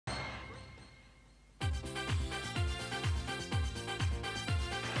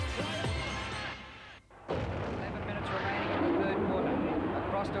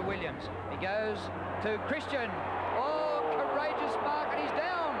to Christian. Oh, courageous mark, and he's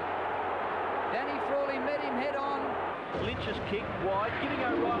down. Danny Frawley met him head on. Lynch's kick wide, giving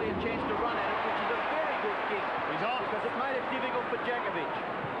O'Reilly a chance to run at it, which is a very good kick. He's off. Because it made it difficult for Djakovic.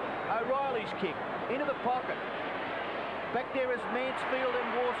 O'Reilly's kick into the pocket. Back there is Mansfield and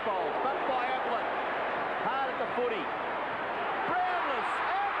Worsfold, but by Ablett. Hard at the footy. Brownless,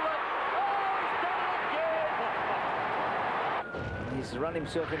 Ablett. Oh, he's done it again. He's run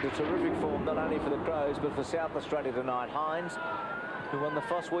himself into terrific form, not only for the Crows, but for South Australia tonight. Hines, who won the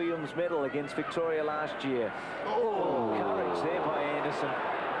Foss Williams medal against Victoria last year. Oh, courage there by Anderson.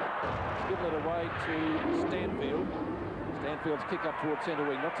 Given it away to Stanfield. Stanfield's kick up towards centre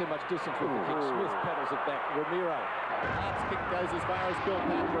wing. Not too much distance with the kick. Smith paddles it back. Ramiro. Hart's kick goes as far as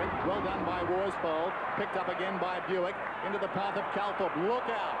Kilpatrick. Well done by Worsfold. Picked up again by Buick. Into the path of Calthorpe. Look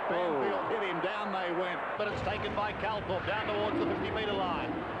out. Banfield hit him. Down they went. But it's taken by Calthorpe down towards the 50-metre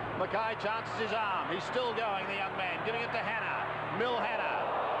line. Mackay chances his arm. He's still going, the young man. Giving it to Hannah. Mill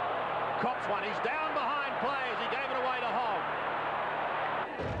Hannah. Cops one. He's down behind players. He gave it away to Hogg.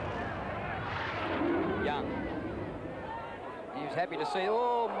 Young. He was happy to see.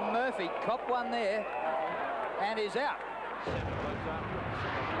 Oh, Murphy cop one there and is out. She has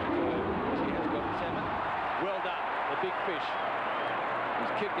got salmon. Well done. The big fish.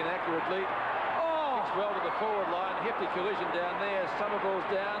 He's kicked it accurately. Oh! Kicks well to the forward line. Hefty collision down there. Somerville's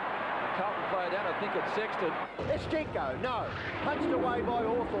down. Carlton player down. I think it's Sexton. Eschenko, no. Punched away by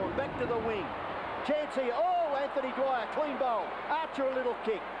Hawthorn. Back to the wing. Chance here. Oh, Anthony Dwyer. Clean bowl. Archer a little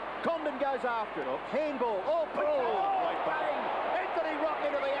kick. Condon goes after it. Handball. Oh, bang! Anthony Rock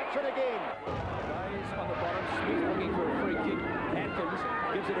into the action again. Days on the bottom. Smith looking for a free kick. Atkins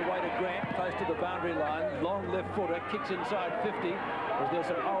gives it away to Grant, close to the boundary line. Long left footer, kicks inside 50. There's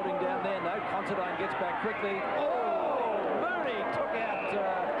some holding down there. No, Considine gets back quickly. Oh, Mooney took out,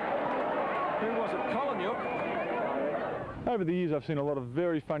 who was it, Colonyuk. Over the years, I've seen a lot of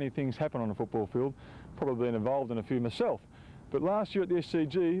very funny things happen on a football field. Probably been involved in a few myself. But last year at the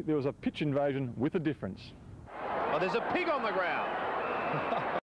SCG, there was a pitch invasion with a difference. Oh, there's a pig on the ground.